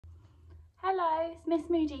Hello, it's Miss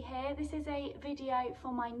Moody here. This is a video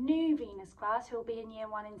for my new Venus class who will be in year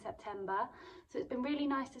 1 in September. So it's been really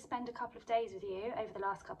nice to spend a couple of days with you over the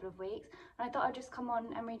last couple of weeks, and I thought I'd just come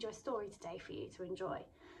on and read you a story today for you to enjoy.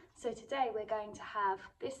 So today we're going to have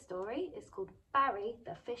this story. It's called Barry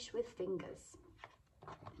the Fish with Fingers.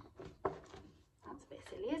 That's a bit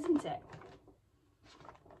silly, isn't it?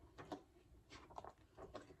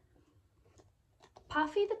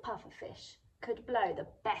 Puffy the pufferfish could blow the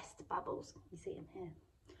best bubbles. You see him here.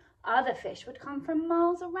 Other fish would come from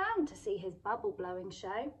miles around to see his bubble blowing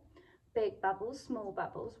show. Big bubbles, small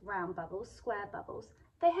bubbles, round bubbles, square bubbles.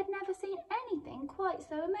 They had never seen anything quite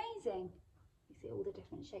so amazing. You see all the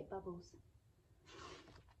different shaped bubbles.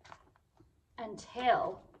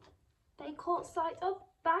 Until they caught sight of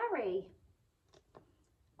Barry.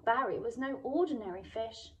 Barry was no ordinary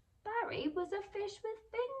fish. Barry was a fish with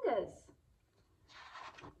fingers.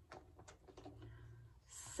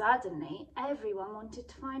 Suddenly, everyone wanted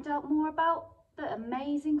to find out more about the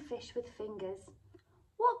amazing fish with fingers.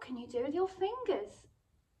 What can you do with your fingers,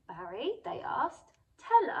 Barry? They asked.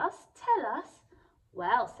 Tell us, tell us.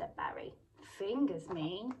 Well, said Barry, fingers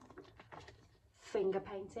mean finger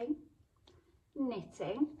painting,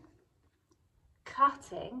 knitting,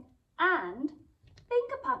 cutting, and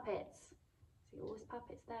finger puppets. See all his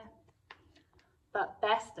puppets there. But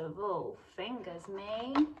best of all, fingers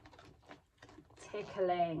mean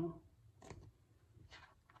tickling.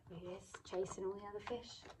 He is chasing all the other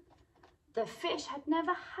fish. The fish had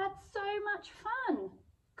never had so much fun.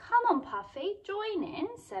 Come on, Puffy, join in,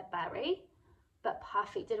 said Barry. But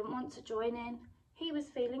Puffy didn't want to join in. He was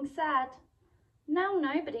feeling sad. Now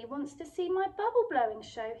nobody wants to see my bubble blowing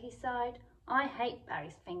show, he sighed. I hate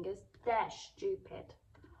Barry's fingers. They're stupid.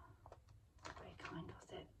 Very kind,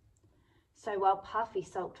 was it? So while Puffy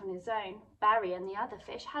sulked on his own, Barry and the other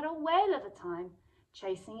fish had a whale of a time,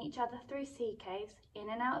 chasing each other through sea caves, in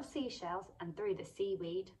and out of seashells, and through the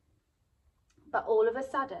seaweed. But all of a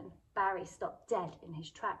sudden, Barry stopped dead in his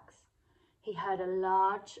tracks. He heard a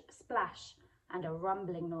large splash and a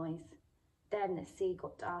rumbling noise. Then the sea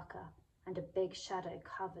got darker, and a big shadow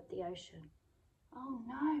covered the ocean. Oh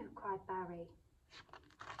no, cried Barry.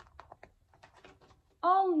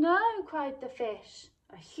 Oh no, cried the fish.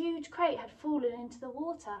 A huge crate had fallen into the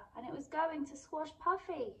water and it was going to squash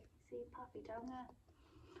Puffy. See Puffy down there.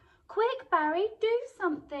 Quick, Barry, do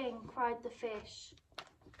something, cried the fish.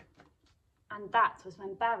 And that was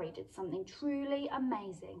when Barry did something truly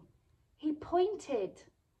amazing. He pointed.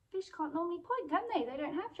 Fish can't normally point, can they? They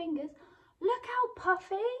don't have fingers. Look out,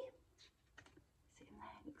 Puffy. See him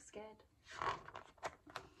there, looks scared.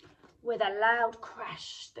 With a loud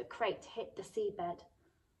crash, the crate hit the seabed.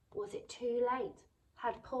 Was it too late?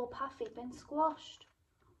 Had poor Puffy been squashed?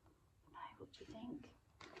 No, what do you think?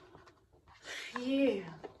 Phew,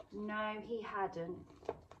 no he hadn't.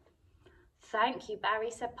 Thank you, Barry,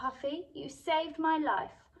 said Puffy. You saved my life.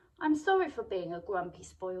 I'm sorry for being a grumpy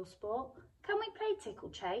spoil sport. Can we play tickle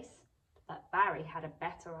chase? But Barry had a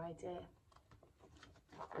better idea.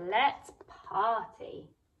 Let's party.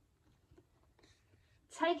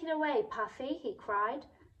 Take it away, Puffy, he cried.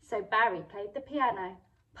 So Barry played the piano.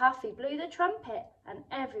 Puffy blew the trumpet and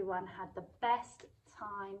everyone had the best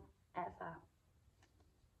time ever.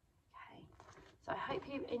 Okay, so I hope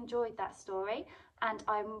you enjoyed that story and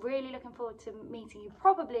I'm really looking forward to meeting you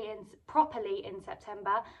properly in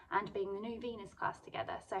September and being the new Venus class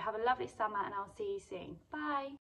together. So have a lovely summer and I'll see you soon. Bye.